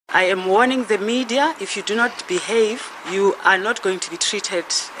I am warning the media, if you do not behave, you are not going to be treated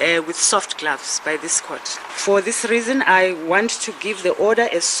with soft gloves by this court. For this reason, I want to give the order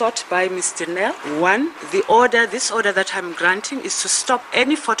as sought by Mr. Nell. One, this order that I'm granting is to stop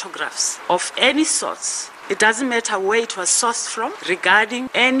any photographs of any sorts. It doesn't matter where it was sourced from, regarding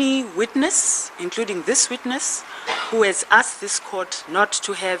any witness, including this witness, who has asked this court not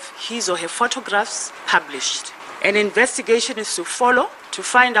to have his or her photographs published. An investigation is to follow to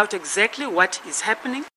find out exactly what is happening.